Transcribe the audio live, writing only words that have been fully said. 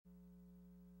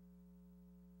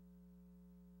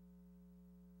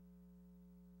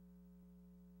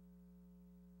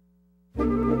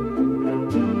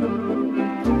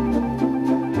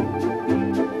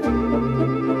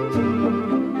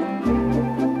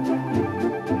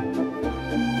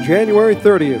January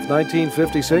 30th,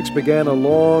 1956 began a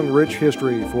long, rich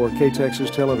history for KTXS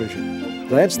television.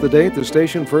 That's the date the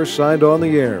station first signed on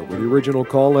the air with the original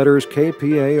call letters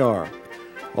KPAR.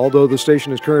 Although the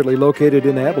station is currently located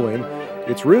in Abilene,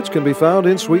 its roots can be found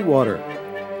in Sweetwater.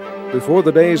 Before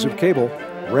the days of cable,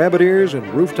 rabbit ears and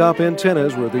rooftop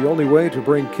antennas were the only way to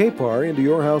bring KPAR into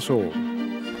your household.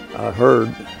 I heard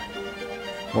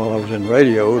while I was in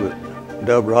radio that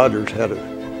Dub Rogers had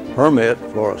a permit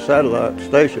for a satellite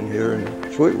station here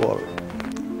in Sweetwater.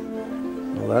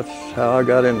 Well, that's how I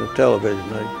got into television.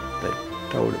 They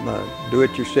told it my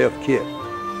do-it-yourself kit.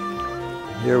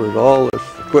 Here was all this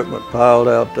equipment piled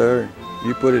out there.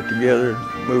 You put it together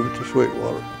and move it to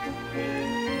Sweetwater.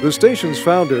 The station's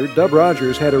founder, Dub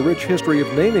Rogers, had a rich history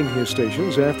of naming his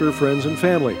stations after friends and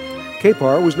family.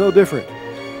 KPAR was no different.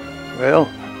 Well,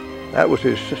 that was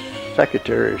his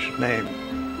secretary's name,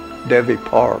 Debbie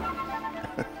Parr.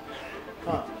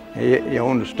 He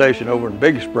owned a station over in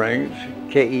Big Springs,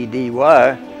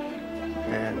 KEDY,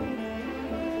 and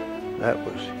that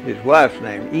was his wife's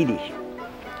name, Edie.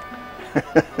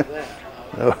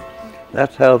 So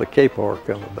that's how the KPAR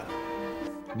come about.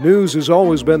 News has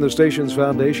always been the station's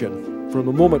foundation. From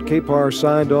the moment KPAR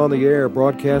signed on the air,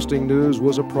 broadcasting news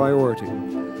was a priority.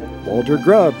 Walter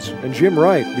Grubbs and Jim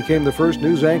Wright became the first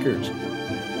news anchors.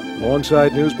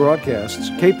 Alongside news broadcasts,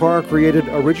 KPAR created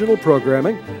original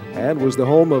programming and was the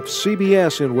home of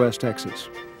CBS in West Texas.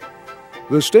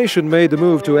 The station made the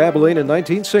move to Abilene in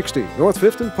 1960. North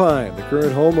 5th and Pine, the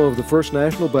current home of the First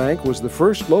National Bank, was the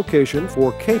first location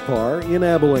for KPAR in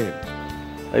Abilene.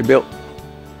 They built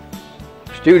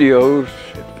studios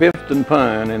at 5th and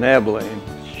Pine in Abilene,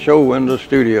 show window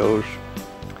studios,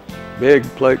 big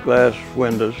plate glass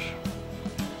windows.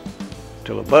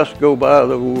 Till a bus go by,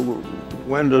 the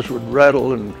windows would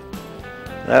rattle, and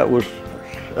that was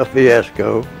a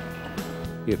fiasco.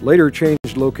 It later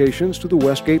changed locations to the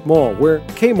Westgate Mall, where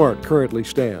Kmart currently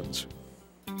stands.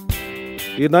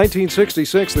 In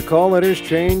 1966, the call letters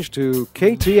changed to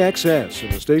KTXS,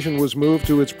 and the station was moved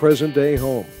to its present-day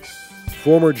home.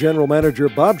 Former general manager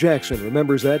Bob Jackson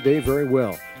remembers that day very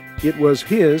well. It was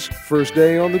his first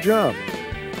day on the job.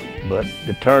 But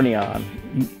the turn-on,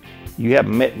 you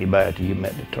haven't met anybody till you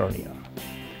met the turn-on.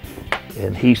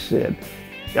 And he said,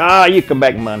 you come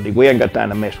back Monday. We ain't got time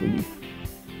to mess with you,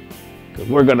 because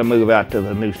we're going to move out to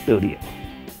the new studio.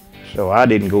 So I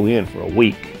didn't go in for a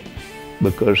week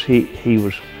because he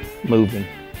was moving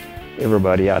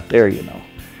everybody out there, you know.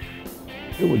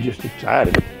 It was just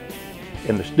exciting.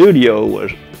 And the studio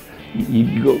was,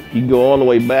 you go all the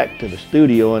way back to the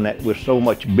studio, and that was so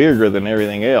much bigger than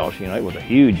everything else. You know, it was a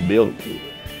huge building.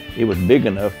 It was big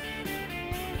enough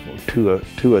for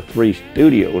two or three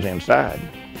studios inside.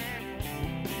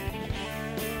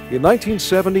 In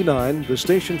 1979, the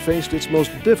station faced its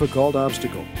most difficult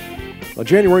obstacle. On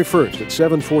January 1st at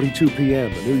 7:42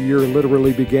 p.m., the new year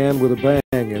literally began with a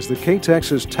bang as the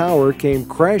KTXS tower came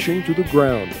crashing to the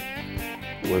ground.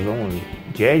 It was on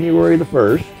January the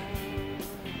 1st,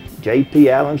 J.P.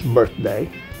 Allen's birthday,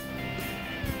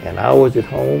 and I was at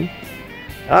home.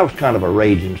 I was kind of a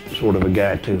raging sort of a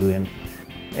guy too,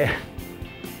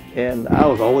 and I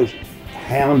was always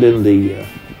hounding the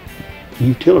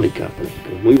utility company,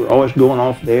 because we were always going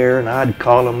off there, and I'd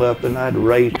call them up and I'd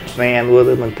raise sand with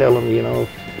them and tell them, you know.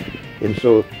 And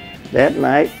so that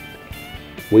night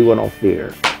we went off the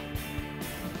air,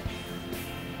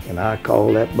 and I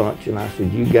called that bunch and I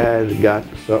said, you guys have got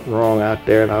something wrong out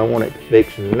there and I want it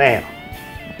fixed now.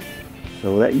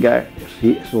 So that guy,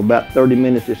 so about 30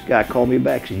 minutes, this guy called me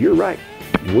back and said, you're right,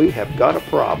 we have got a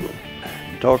problem.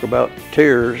 Talk about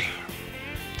tears.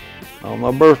 On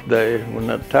my birthday, when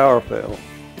that tower fell,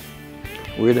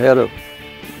 we'd had a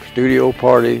studio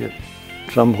party at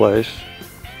someplace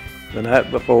the night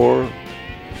before,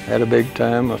 had a big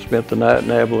time. I spent the night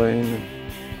in Abilene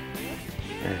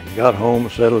and got home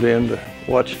and settled in to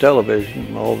watch television,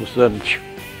 and all of a sudden,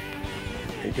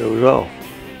 it goes off.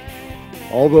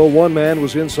 Although one man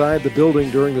was inside the building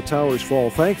during the tower's fall,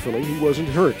 thankfully he wasn't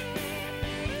hurt.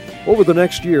 Over the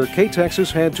next year,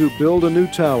 KTXS had to build a new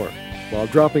tower while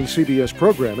dropping CBS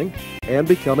programming and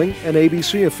becoming an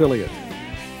ABC affiliate.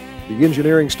 The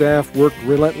engineering staff worked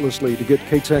relentlessly to get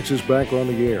KTXS back on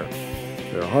the air.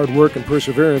 Their hard work and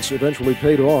perseverance eventually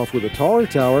paid off with a taller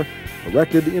tower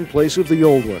erected in place of the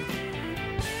old one.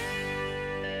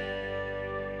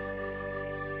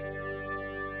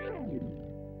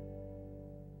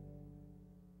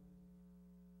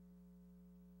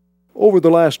 Over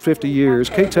the last 50 years,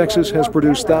 KTXS has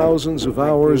produced thousands of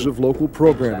hours of local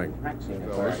programming.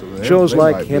 Shows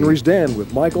like Henry's Den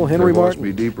with Michael Henry Martin.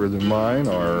 Be deeper than mine,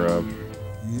 or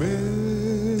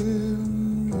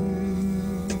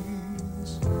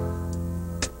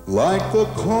like the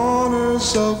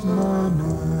corners of my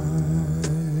mind.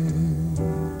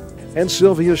 And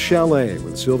Sylvia's Chalet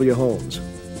with Sylvia Holmes.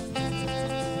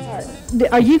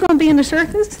 Are you going to be in the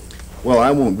circus? Well,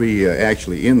 I won't be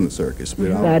actually in the circus,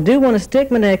 but I do want to stick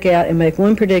my neck out and make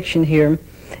one prediction here,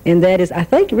 and that is I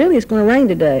think really it's going to rain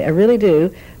today. I really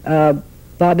do.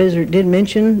 Bob Izzard did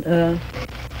mention...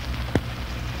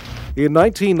 In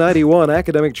 1991,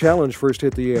 Academic Challenge first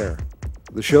hit the air.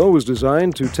 The show was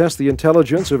designed to test the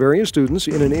intelligence of area students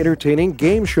in an entertaining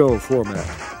game show format.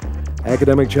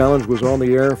 Academic Challenge was on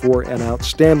the air for an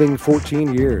outstanding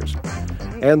 14 years.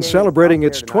 And celebrating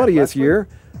its 20th year,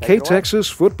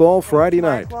 KTXS Football Friday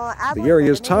Night, the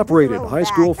area's top-rated high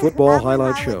school football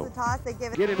highlight show.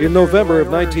 In November of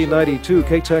 1992,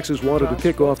 KTXS wanted to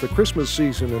kick off the Christmas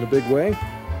season in a big way.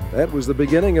 That was the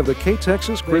beginning of the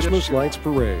KTXS Christmas Lights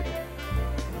Parade.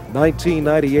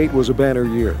 1998 was a banner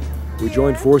year. We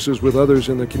joined forces with others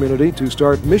in the community to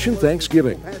start Mission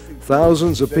Thanksgiving.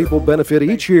 Thousands of people benefit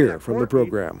each year from the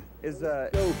program.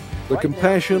 The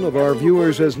compassion of our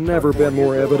viewers has never been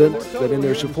more evident than in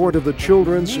their support of the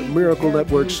Children's Miracle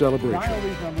Network celebration.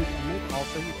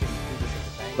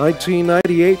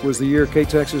 1998 was the year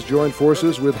KTXS joined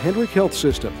forces with Hendrick Health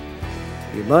System.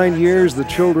 In 9 years, the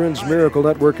Children's Miracle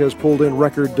Network has pulled in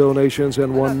record donations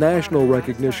and won national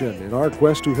recognition in our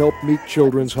quest to help Meek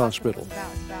Children's Hospital.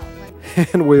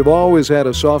 And we've always had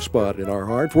a soft spot in our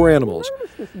heart for animals.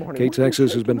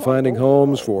 KTXS has been finding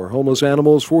homes for homeless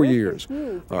animals for years.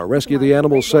 Our Rescue the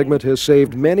Animals segment has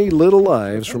saved many little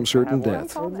lives from certain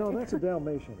death.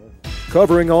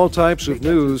 Covering all types of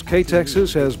news,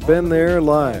 KTXS has been there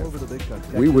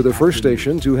live. We were the first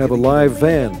station to have a live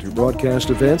van to broadcast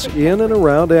events in and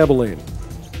around Abilene.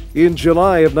 In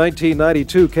July of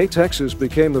 1992, KTXS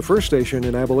became the first station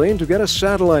in Abilene to get a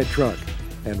satellite truck.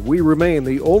 And we remain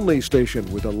the only station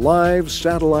with a live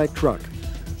satellite truck.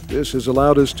 This has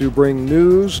allowed us to bring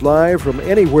news live from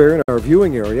anywhere in our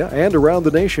viewing area and around the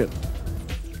nation.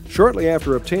 Shortly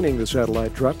after obtaining the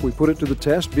satellite truck, we put it to the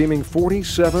test, beaming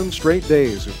 47 straight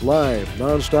days of live,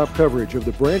 non-stop coverage of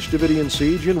the Branch Davidian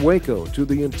siege in Waco to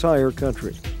the entire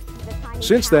country.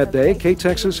 Since that day,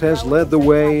 KTXS has led the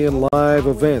way in live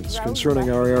events concerning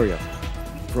our area,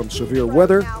 from severe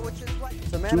weather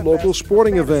to local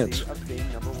sporting events.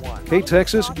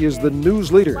 KTXS is the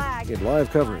news leader in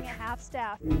live coverage.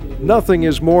 Nothing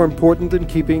is more important than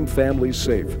keeping families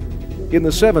safe. In the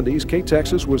 70s,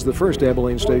 KTXS was the first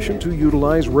Abilene station to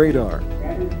utilize radar.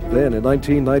 Then in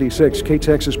 1996,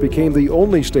 KTXS became the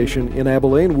only station in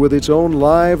Abilene with its own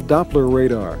live Doppler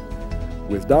radar.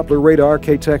 With Doppler radar,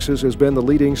 KTXS has been the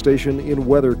leading station in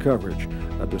weather coverage,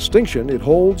 a distinction it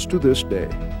holds to this day.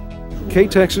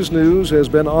 KTXS News has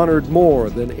been honored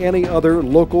more than any other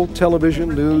local television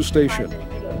news station,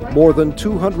 more than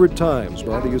 200 times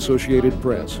by the Associated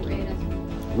Press.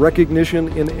 Recognition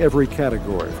in every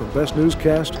category, from best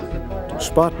newscast to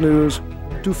spot news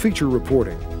to feature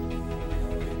reporting.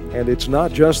 And it's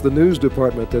not just the news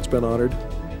department that's been honored.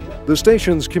 The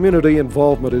station's community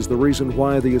involvement is the reason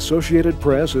why the Associated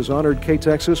Press has honored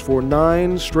KTXS for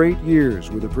 9 straight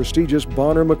years with the prestigious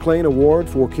Bonner McLean Award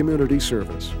for Community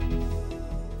Service.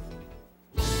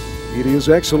 It is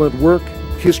excellent work,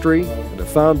 history, and a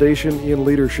foundation in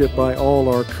leadership by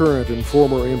all our current and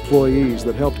former employees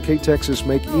that helped KTXS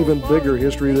make even bigger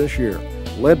history this year.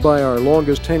 Led by our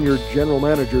longest tenured general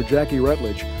manager, Jackie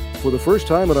Rutledge, for the first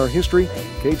time in our history,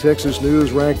 KTXS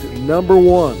News ranked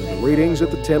 #1 in the ratings at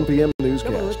the 10 p.m.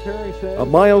 newscast. A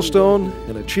milestone,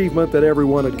 an achievement that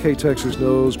everyone at KTXS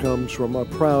knows comes from a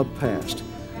proud past,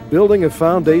 building a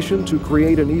foundation to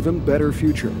create an even better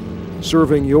future,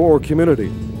 serving your community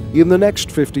in the next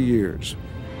 50 years.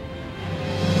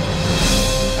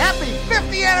 Happy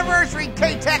 50th anniversary,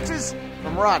 KTXS,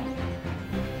 from Rodney.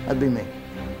 That'd be me.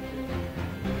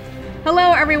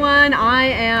 Hello, everyone. I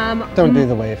am... Don't do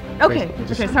the wave. Okay,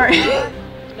 okay, sorry.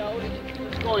 No,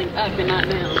 it's going up and not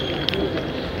down.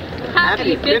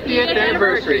 Happy 50th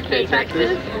anniversary,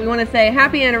 KTXS. We want to say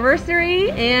happy anniversary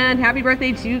and happy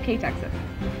birthday to KTXS.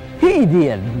 He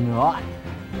did not.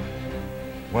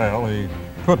 Well, he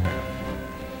could have.